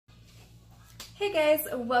Hey guys,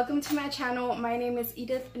 welcome to my channel. My name is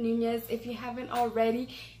Edith Nunez. If you haven't already,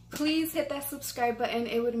 please hit that subscribe button.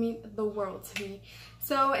 It would mean the world to me.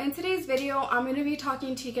 So in today's video, I'm going to be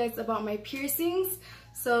talking to you guys about my piercings,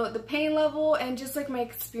 so the pain level and just like my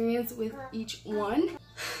experience with each one.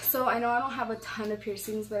 So I know I don't have a ton of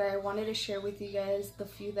piercings, but I wanted to share with you guys the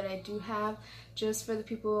few that I do have, just for the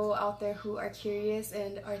people out there who are curious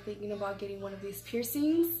and are thinking about getting one of these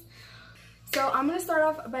piercings. So I'm going to start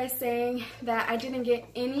off by saying that I didn't get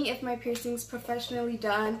any of my piercings professionally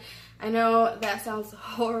done. I know that sounds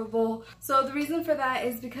horrible. So the reason for that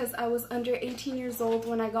is because I was under 18 years old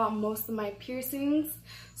when I got most of my piercings.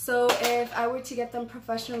 So if I were to get them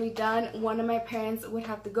professionally done, one of my parents would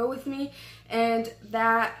have to go with me, and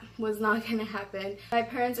that was not going to happen. My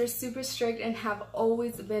parents are super strict and have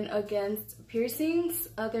always been against piercings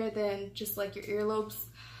other than just like your earlobes.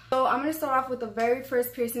 So I'm going to start off with the very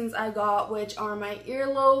first piercings I got, which are my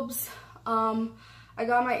earlobes. I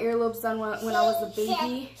got my earlobes done when I was a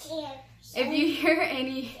baby. If you hear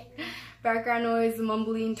any background noise,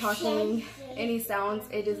 mumbling, talking, any sounds,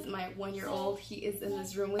 it is my 1-year-old. He is in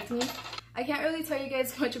this room with me. I can't really tell you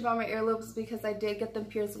guys much about my earlobes because I did get them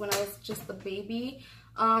pierced when I was just a baby.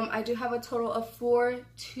 I do have a total of 4,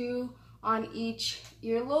 2 on each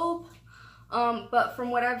earlobe. But from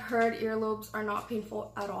what I've heard, earlobes are not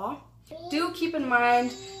painful at all. Do keep in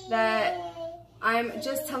mind that I'm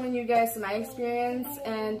just telling you guys my experience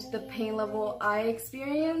and the pain level I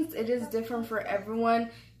experienced. It is different for everyone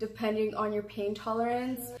depending on your pain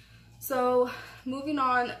tolerance. So moving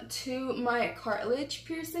on to my cartilage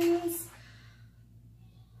piercings.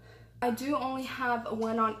 I do only have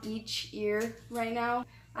one on each ear right now.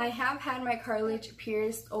 I have had my cartilage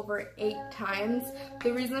pierced over 8 times.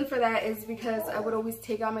 The reason for that is because I would always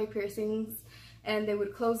take out my piercings and they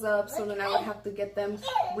would close up, so then I would have to get them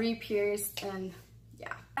re-pierced, and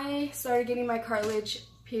yeah. I started getting my cartilage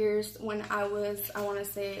pierced when I was, I want to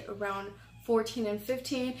say, around 14 and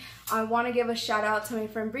 15. I want to give a shout out to my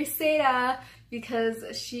friend Briseda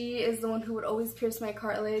because she is the one who would always pierce my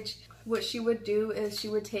cartilage. What she would do is she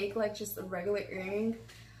would take like just a regular earring,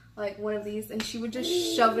 like one of these, and she would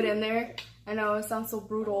just shove it in there. I know it sounds so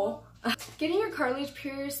brutal. Getting your cartilage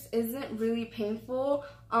pierced isn't really painful.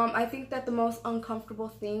 I think that the most uncomfortable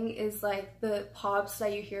thing is like the pops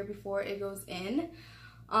that you hear before it goes in.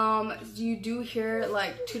 You do hear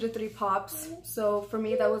like 2 to 3 pops, so for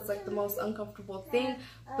me that was like the most uncomfortable thing,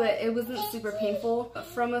 but it wasn't super painful.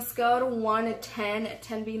 From a scale of 1 to 10,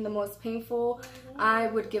 10 being the most painful, I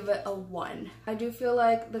would give it a 1. I do feel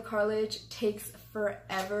like the cartilage takes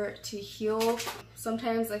forever to heal.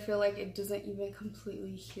 Sometimes I feel like it doesn't even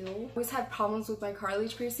completely heal. I always had problems with my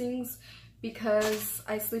cartilage piercings because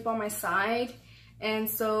I sleep on my side, and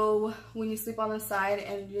so when you sleep on the side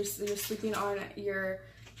and you're sleeping on your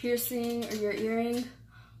piercing or your earring,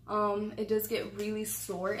 it does get really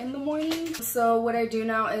sore in the morning. So what I do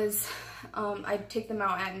now is I take them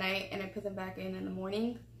out at night and I put them back in the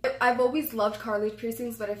morning. I've always loved cartilage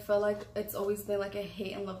piercings, but I feel like it's always been like a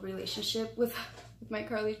hate and love relationship with my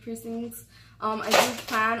cartilage piercings. I do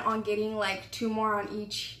plan on getting like 2 more on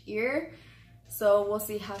each ear, so we'll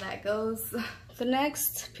see how that goes. The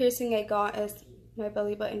next piercing I got is my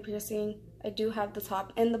belly button piercing. I do have the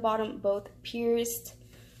top and the bottom both pierced.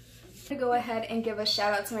 I'm gonna go ahead and give a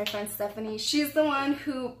shout out to my friend Stephanie. She's the one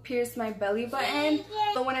who pierced my belly button.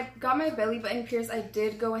 But when I got my belly button pierced, I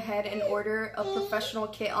did go ahead and order a professional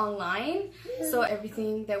kit online. So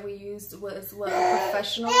everything that we used was what a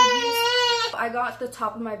professional used. I got the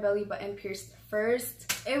top of my belly button pierced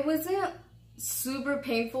first. It wasn't super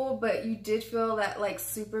painful, but you did feel that like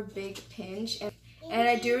super big pinch. And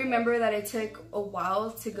I do remember that it took a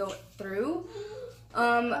while to go through.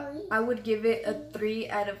 I would give it a 3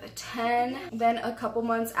 out of 10. Then a couple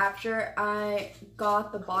months after, I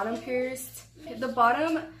got the bottom pierced. The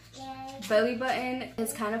bottom belly button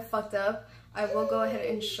is kind of fucked up. I will go ahead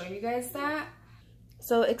and show you guys that.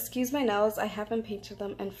 So excuse my nails, I haven't painted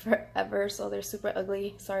them in forever, so they're super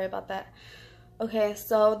ugly. Sorry about that. Okay,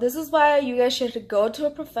 so this is why you guys should go to a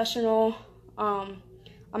professional.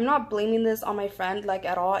 I'm not blaming this on my friend like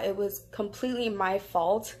at all. It was completely my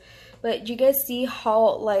fault. But you guys see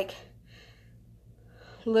how like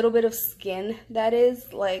little bit of skin that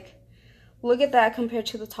is? Like, look at that compared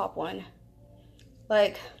to the top one.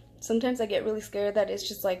 Like, sometimes I get really scared that it's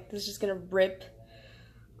just like this is just gonna rip.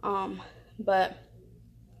 But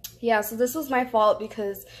yeah, so this was my fault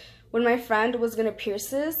because when my friend was gonna pierce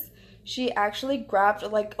this, she actually grabbed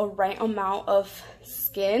like a right amount of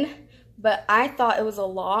skin, but I thought it was a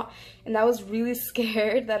lot, and I was really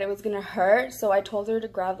scared that it was gonna hurt, so I told her to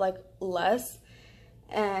grab like less,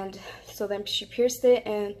 and so then she pierced it,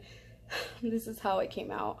 and This is how it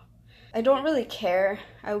came out. I don't really care.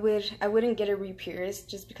 I wouldn't get it re-pierced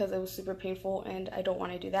just because it was super painful and I don't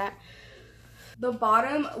want to do that. The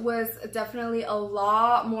bottom was definitely a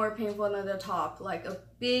lot more painful than the top, like a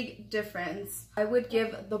big difference. I would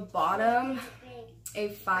give the bottom a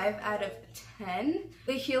 5 out of 10.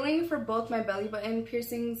 The healing for both my belly button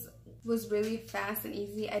piercings was really fast and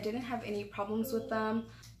easy. I didn't have any problems with them.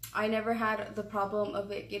 I never had the problem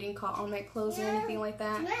of it getting caught on my clothes or anything like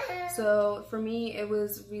that. So for me, it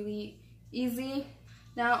was really easy.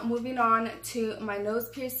 Now moving on to my nose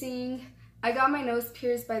piercing. I got my nose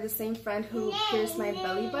pierced by the same friend who pierced my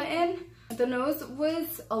belly button. The nose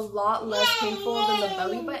was a lot less painful than the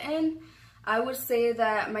belly button. I would say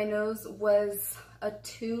that my nose was a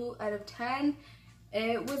 2 out of 10.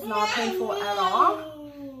 It was not painful at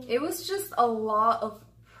all. It was just a lot of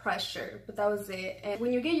pressure, but that was it. And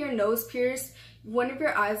when you get your nose pierced, one of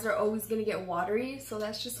your eyes are always gonna get watery, so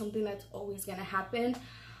that's just something that's always gonna happen.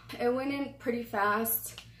 It went in pretty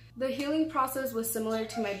fast. The healing process was similar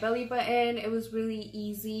to my belly button. It was really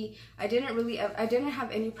easy. I didn't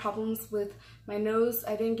have any problems with my nose.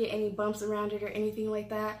 I didn't get any bumps around it or anything like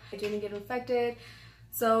that. I didn't get infected.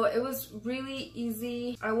 So it was really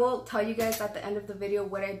easy. I will tell you guys at the end of the video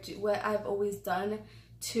what I've always done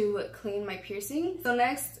to clean my piercing. So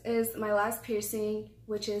next is my last piercing,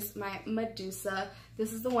 which is my medusa.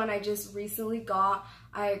 This is the one I just recently got.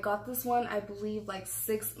 I got this one, I believe, like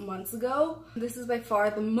 6 months ago. This is by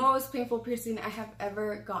far the most painful piercing I have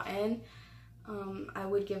ever gotten. I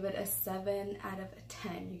would give it a 7 out of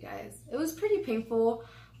 10, you guys. It was pretty painful,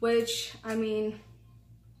 which, I mean,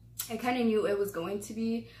 I kind of knew it was going to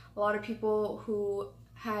be. A lot of people who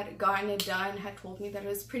had gotten it done had told me that it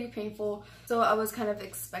was pretty painful, so I was kind of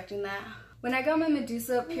expecting that. When I got my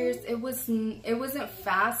medusa pierced, it wasn't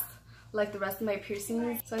fast like the rest of my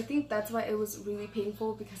piercings, so I think that's why it was really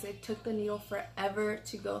painful, because it took the needle forever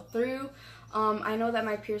to go through. I know that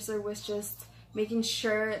my piercer was just making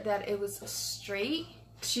sure that it was straight.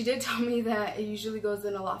 She did tell me that it usually goes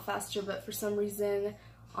in a lot faster, but for some reason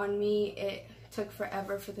on me it took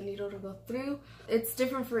forever for the needle to go through. It's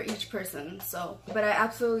different for each person, so, but I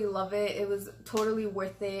absolutely love it. It was totally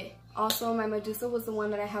worth it. Also, my medusa was the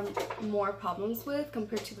one that I have more problems with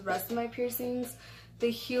compared to the rest of my piercings. The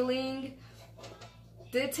healing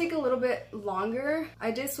did take a little bit longer.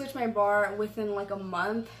 I did switch my bar within like a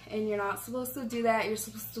month, and you're not supposed to do that. You're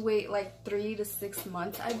supposed to wait like 3 to 6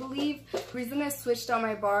 months, I believe. The reason I switched out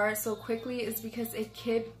my bar so quickly is because it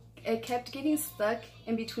kept getting stuck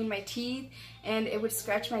in between my teeth, and it would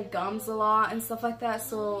scratch my gums a lot and stuff like that,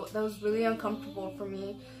 so that was really uncomfortable for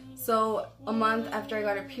me. So a month after I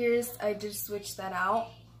got it pierced, I did switch that out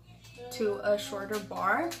to a shorter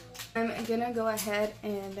bar. I'm gonna go ahead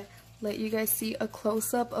and let you guys see a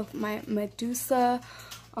close-up of my medusa.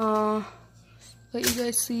 Let you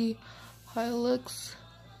guys see how it looks.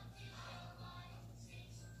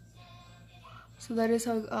 So that is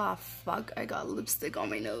how, ah, fuck, I got lipstick on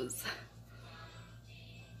my nose.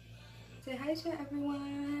 Say hi to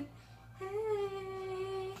everyone. Hey.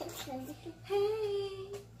 Hey.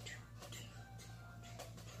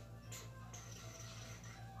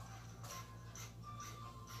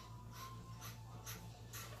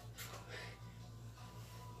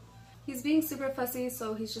 He's being super fussy,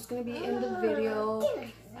 so he's just gonna be in the video.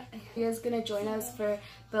 He is gonna join us for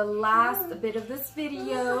the last bit of this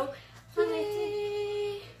video.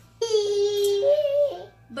 Hi.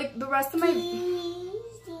 Like the rest of my...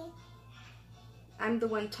 I'm the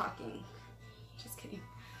one talking. Just kidding.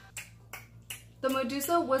 The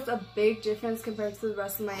medusa was a big difference compared to the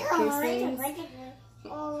rest of my piercings.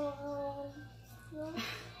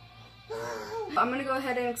 I'm gonna go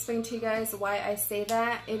ahead and explain to you guys why I say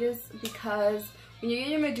that. It is because when you get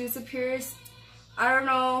your medusa pierced, I don't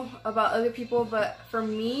know about other people, but for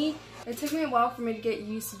me, it took me a while for me to get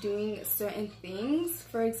used to doing certain things.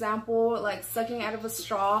 For example, like sucking out of a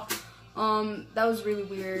straw. That was really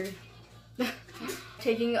weird.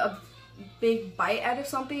 Taking a big bite out of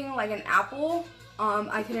something like an apple,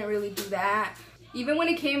 I couldn't really do that. Even when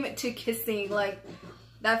it came to kissing, like,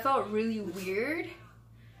 that felt really weird.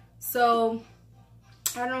 So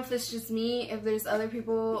I don't know if it's just me, if there's other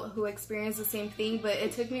people who experience the same thing, but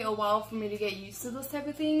it took me a while for me to get used to those type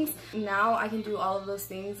of things. Now I can do all of those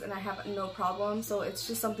things and I have no problem, so it's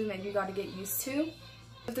just something that you got to get used to.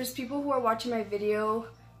 If there's people who are watching my video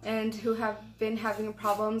and who have been having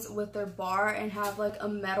problems with their bar and have like a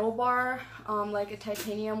metal bar, like a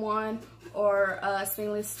titanium one or a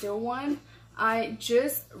stainless steel one, I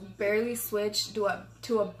just barely switched to a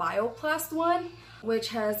bioplast one. which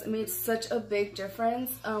has made such a big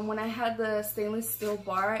difference. When I had the stainless steel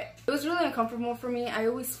bar, it was really uncomfortable for me. I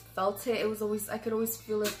always felt it. I could always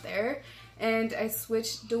feel it there. And I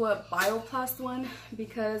switched to a Bioplast one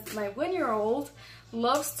because my 1-year-old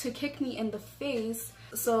loves to kick me in the face.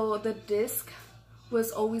 So the disc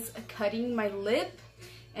was always cutting my lip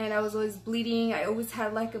and I was always bleeding. I always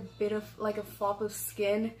had like a bit of like a flop of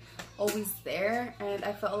skin always there, and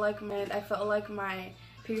I felt like my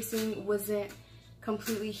piercing wasn't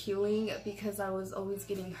completely healing because I was always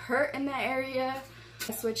getting hurt in that area.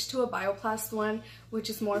 I switched to a Bioplast one, which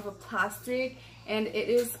is more of a plastic, and it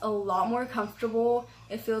is a lot more comfortable.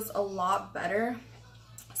 It feels a lot better,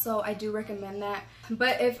 so I do recommend that.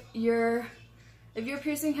 But if your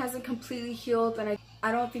piercing hasn't completely healed, then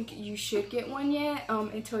I don't think you should get one yet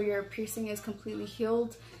until your piercing is completely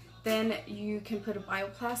healed. Then you can put a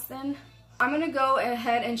Bioplast in. I'm gonna go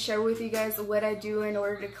ahead and share with you guys what I do in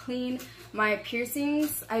order to clean my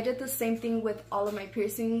piercings. I did the same thing with all of my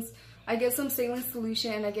piercings. I get some saline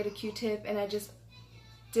solution and I get a Q-tip and I just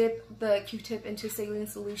dip the Q-tip into saline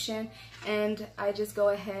solution and I just go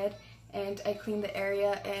ahead and I clean the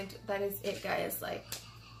area, and that is it, guys. Like,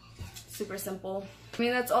 super simple. I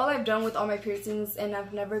mean, that's all I've done with all my piercings, and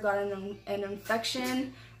I've never gotten an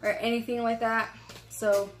infection or anything like that.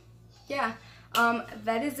 So yeah,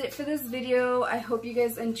 that is it for this video. I hope you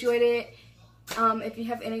guys enjoyed it. If you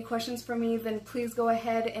have any questions for me, then please go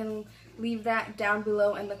ahead and leave that down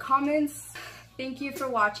below in the comments. Thank you for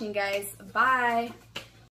watching, guys. Bye.